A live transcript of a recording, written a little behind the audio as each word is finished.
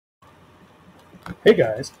Hey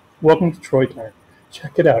guys, welcome to Troy Time.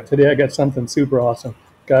 Check it out. Today I got something super awesome.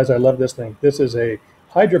 Guys, I love this thing. This is a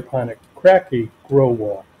hydroponic Kratky grow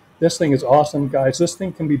wall. This thing is awesome, guys. This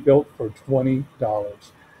thing can be built for $20.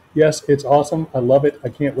 Yes, it's awesome. I love it. I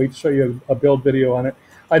can't wait to show you a build video on it.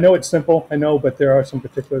 I know it's simple, I know, but there are some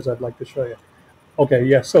particulars I'd like to show you. Okay,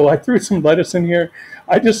 yeah, so I threw some lettuce in here.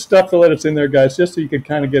 I just stuffed the lettuce in there, guys, just so you could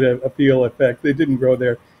kind of get a feel effect. They didn't grow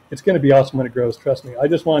there. It's going to be awesome when it grows, trust me. I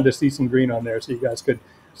just wanted to see some green on there so you guys could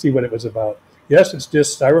see what it was about. Yes, it's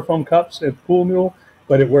just styrofoam cups and pool noodle,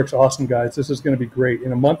 but it works awesome, guys. This is going to be great.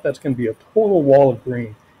 In a month, that's going to be a total wall of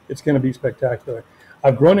green. It's going to be spectacular.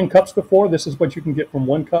 I've grown in cups before. This is what you can get from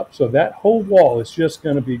one cup. So that whole wall is just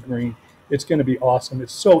going to be green. It's going to be awesome.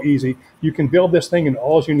 It's so easy. You can build this thing and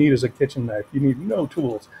all you need is a kitchen knife. You need no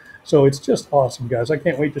tools. So it's just awesome, guys. I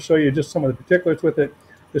can't wait to show you just some of the particulars with it.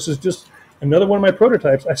 This is just another one of my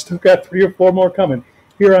prototypes. I still got 3 or 4 more coming.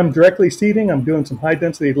 Here I'm directly seeding. I'm doing some high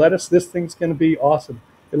density lettuce. This thing's going to be awesome.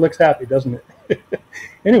 It looks happy, doesn't it?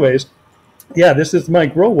 Anyways, yeah, this is my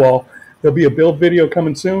grow wall. There'll be a build video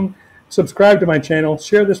coming soon. Subscribe to my channel.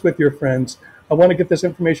 Share this with your friends. I want to get this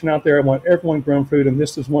information out there. I want everyone growing food, and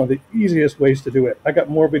this is one of the easiest ways to do it. I got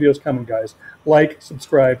more videos coming, guys. Like,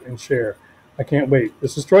 subscribe, and share. I can't wait.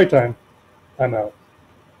 This is Troy Time. I'm out.